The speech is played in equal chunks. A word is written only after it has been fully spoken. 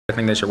I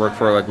think they should work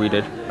for it like we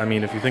did. I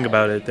mean, if you think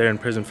about it, they're in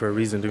prison for a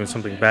reason, doing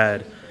something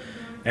bad.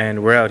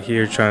 And we're out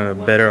here trying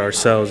to better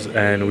ourselves,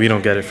 and we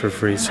don't get it for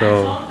free.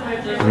 So,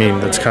 I mean,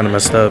 that's kind of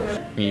messed up.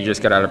 You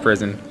just got out of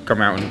prison,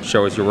 come out and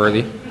show us you're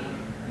worthy.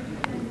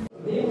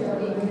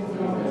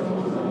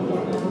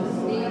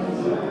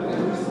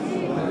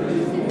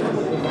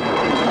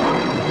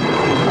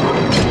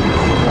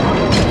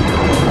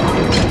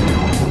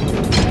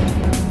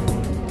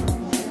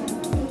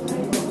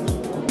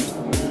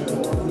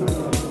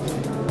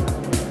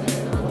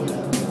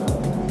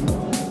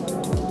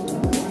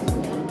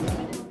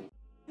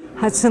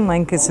 Hudson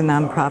Link is a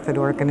nonprofit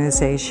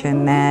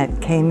organization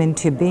that came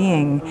into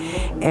being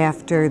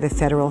after the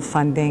federal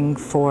funding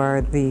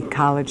for the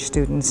college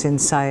students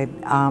inside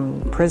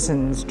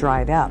prisons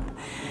dried up.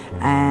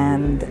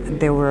 And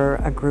there were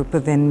a group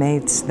of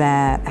inmates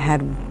that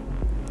had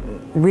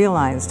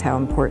realized how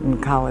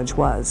important college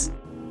was.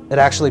 It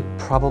actually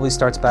probably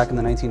starts back in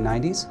the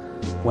 1990s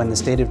when the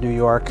state of New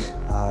York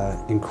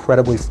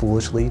incredibly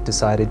foolishly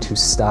decided to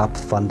stop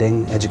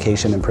funding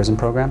education in prison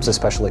programs,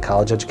 especially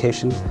college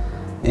education.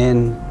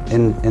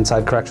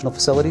 Inside correctional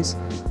facilities.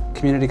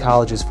 Community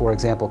colleges, for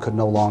example, could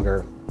no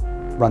longer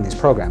run these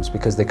programs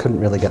because they couldn't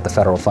really get the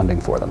federal funding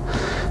for them.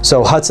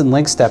 So Hudson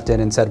Link stepped in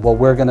and said, well,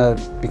 we're going to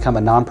become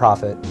a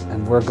nonprofit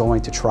and we're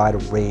going to try to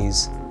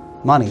raise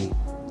money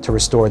to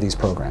restore these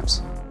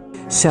programs.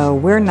 So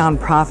we're a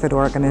nonprofit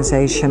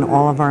organization.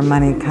 All of our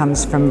money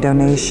comes from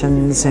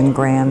donations and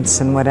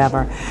grants and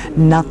whatever.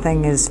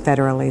 Nothing is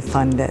federally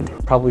funded.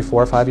 Probably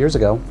 4 or 5 years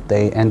ago,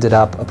 they ended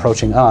up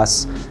approaching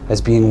us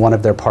as being one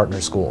of their partner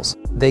schools.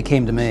 They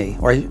came to me,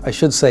 or I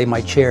should say my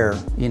chair,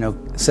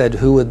 said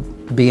who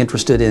would be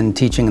interested in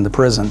teaching in the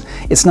prison.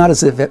 It's not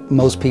as if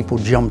most people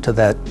jump to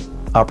that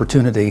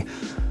opportunity.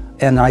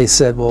 And I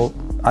said, well,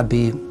 I'd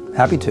be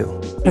happy to.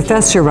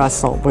 Professor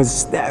Russell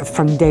was,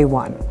 from day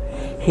one,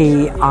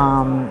 he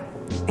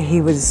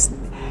was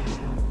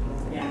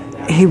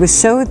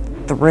so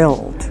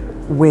thrilled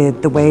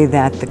with the way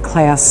that the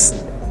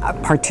class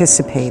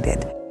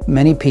participated.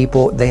 Many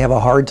people, they have a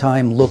hard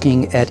time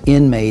looking at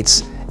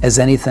inmates as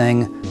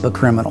anything but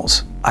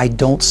criminals. I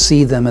don't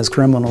see them as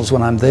criminals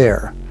when I'm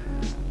there.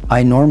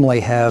 I normally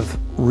have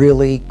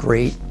really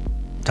great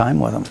time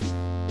with them.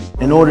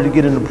 In order to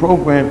get in the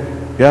program,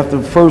 you have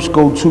to first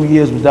go 2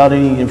 years without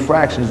any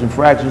infractions.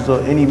 Infractions are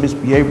any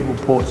misbehavior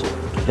reports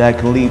that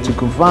can lead to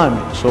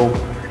confinement. So,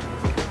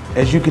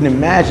 as you can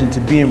imagine, to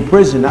be in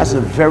prison, that's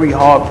a very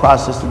hard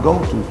process to go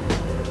through.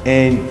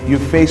 And you're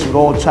faced with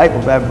all type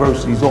of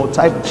adversities, all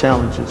type of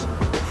challenges,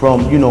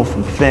 from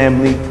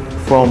family,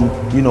 from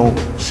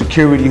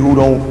security who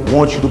don't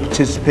want you to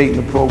participate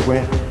in the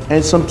program,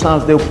 and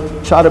sometimes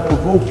they'll try to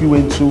provoke you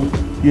into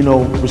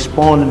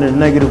responding in a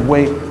negative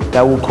way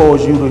that will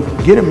cause you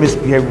to get a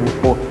misbehavior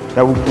report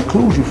that will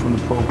preclude you from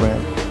the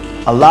program.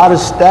 A lot of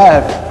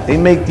staff, they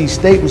make these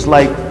statements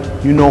like,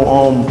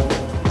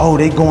 oh,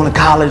 they going to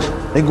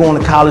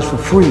college for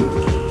free.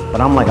 But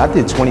I'm like, I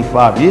did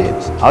 25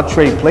 years. I'll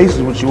trade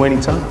places with you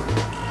anytime.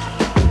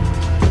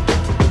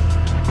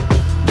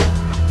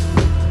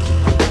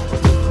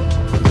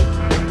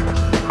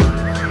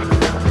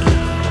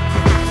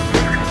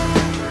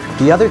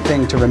 The other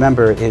thing to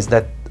remember is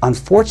that,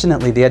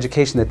 unfortunately, the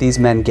education that these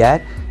men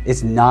get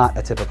is not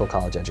a typical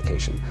college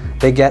education.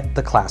 They get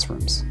the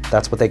classrooms.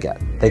 That's what they get.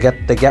 They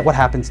get what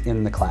happens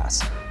in the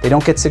class. They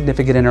don't get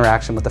significant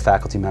interaction with the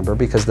faculty member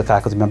because the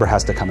faculty member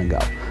has to come and go.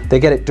 They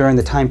get it during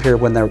the time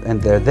period when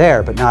they're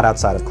there, but not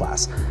outside of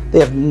class. They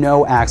have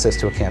no access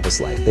to a campus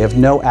life. They have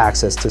no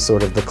access to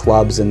sort of the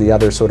clubs and the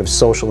other sort of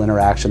social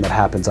interaction that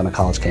happens on a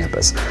college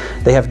campus.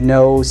 They have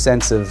no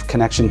sense of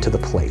connection to the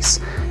place.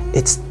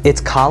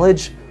 It's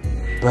college,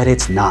 but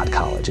it's not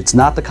college. It's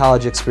not the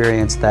college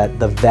experience that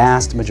the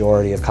vast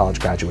majority of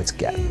college graduates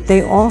get.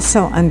 They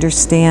also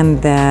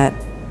understand that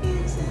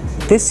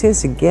this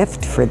is a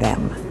gift for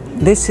them.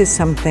 This is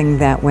something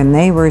that when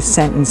they were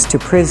sentenced to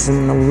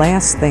prison, the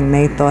last thing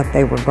they thought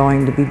they were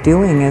going to be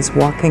doing is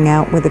walking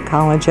out with a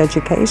college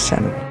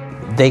education.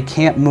 They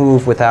can't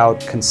move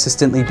without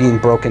consistently being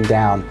broken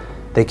down.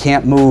 They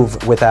can't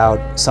move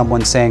without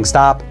someone saying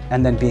stop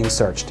and then being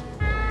searched.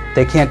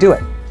 They can't do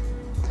it.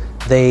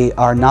 They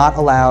are not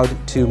allowed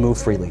to move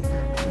freely.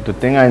 The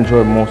thing I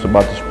enjoy most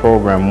about this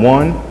program,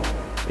 one,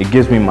 it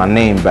gives me my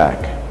name back,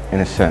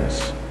 in a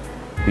sense.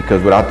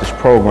 Because without this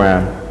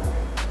program,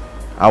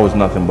 I was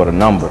nothing but a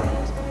number.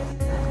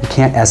 You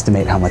can't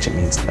estimate how much it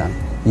means to them.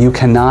 You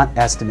cannot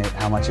estimate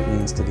how much it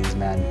means to these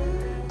men.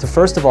 To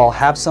first of all,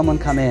 have someone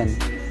come in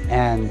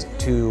and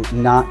to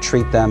not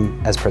treat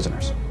them as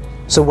prisoners.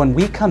 So when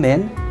we come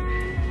in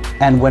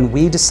and when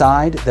we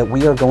decide that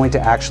we are going to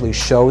actually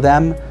show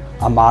them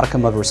a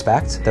modicum of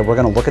respect, that we're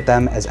going to look at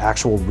them as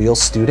actual real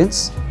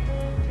students,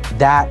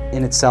 that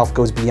in itself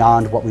goes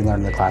beyond what we learn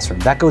in the classroom.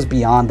 That goes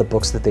beyond the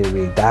books that they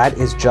read. That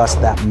is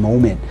just that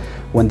moment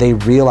when they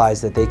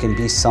realize that they can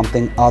be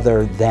something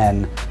other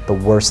than the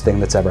worst thing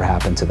that's ever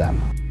happened to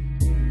them.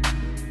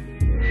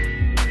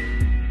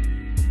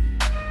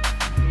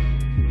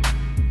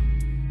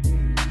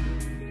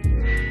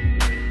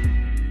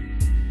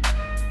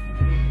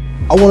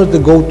 I wanted to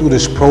go through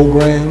this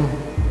program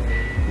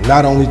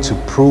not only to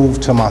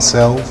prove to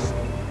myself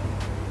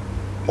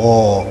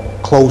or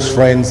close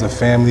friends or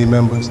family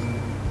members,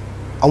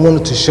 I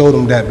wanted to show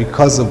them that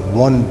because of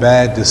one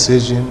bad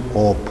decision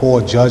or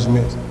poor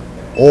judgment,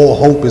 all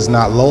hope is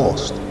not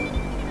lost.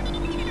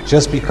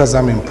 Just because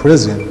I'm in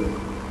prison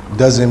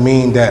doesn't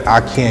mean that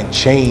I can't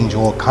change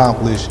or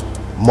accomplish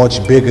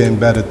much bigger and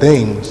better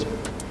things.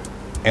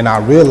 And I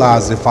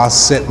realized if I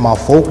set my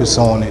focus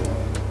on it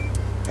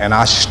and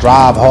I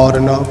strive hard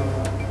enough,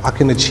 I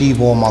can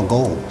achieve all my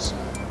goals.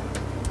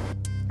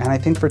 And I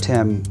think for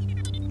Tim,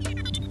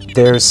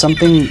 there's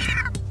something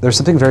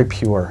very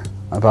pure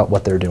about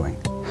what they're doing.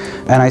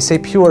 And I say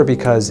pure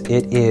because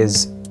it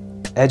is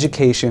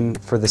education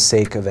for the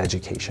sake of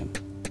education.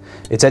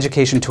 It's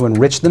education to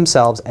enrich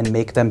themselves and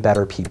make them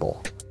better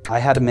people. I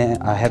had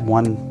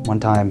one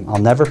time, I'll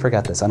never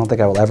forget this, I don't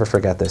think I will ever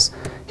forget this.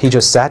 He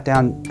just sat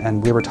down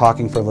and we were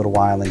talking for a little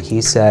while and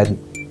he said,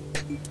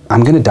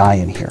 I'm gonna die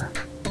in here.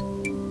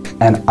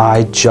 And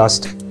I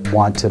just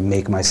want to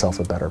make myself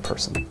a better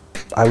person.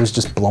 I was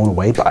just blown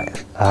away by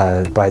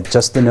it, by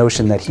just the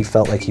notion that he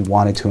felt like he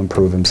wanted to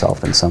improve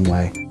himself in some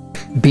way.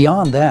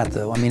 Beyond that,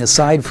 though, I mean,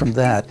 aside from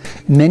that,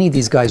 many of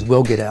these guys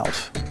will get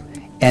out.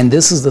 And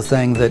this is the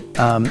thing that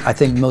I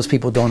think most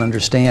people don't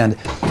understand,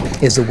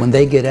 is that when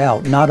they get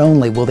out, not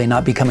only will they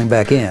not be coming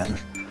back in,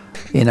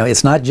 you know,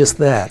 it's not just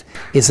that,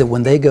 it's that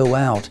when they go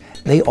out,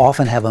 they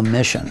often have a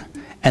mission.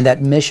 And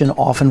that mission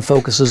often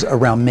focuses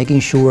around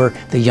making sure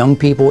the young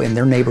people in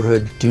their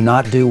neighborhood do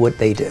not do what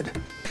they did.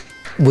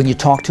 When you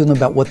talk to them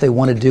about what they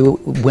want to do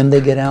when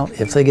they get out,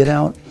 if they get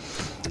out,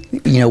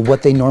 you know,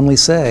 what they normally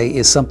say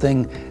is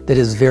something that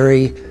is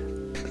very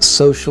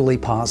socially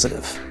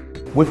positive.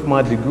 With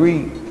my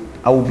degree,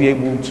 I will be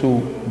able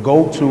to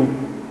go to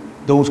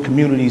those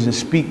communities and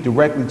speak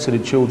directly to the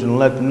children and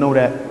let them know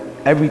that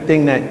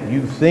everything that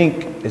you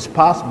think is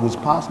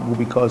possible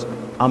because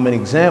I'm an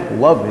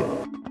example of it.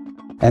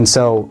 And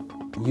so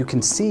you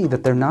can see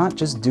that they're not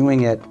just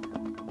doing it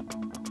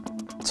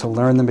to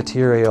learn the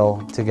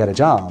material to get a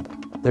job.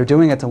 They're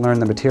doing it to learn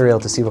the material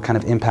to see what kind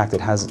of impact it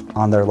has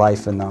on their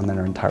life and on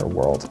their entire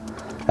world.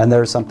 And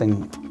there's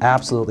something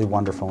absolutely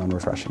wonderful and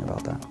refreshing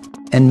about that.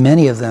 And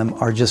many of them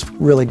are just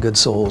really good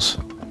souls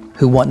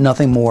who want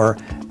nothing more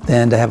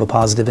than to have a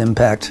positive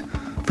impact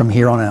from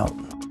here on out.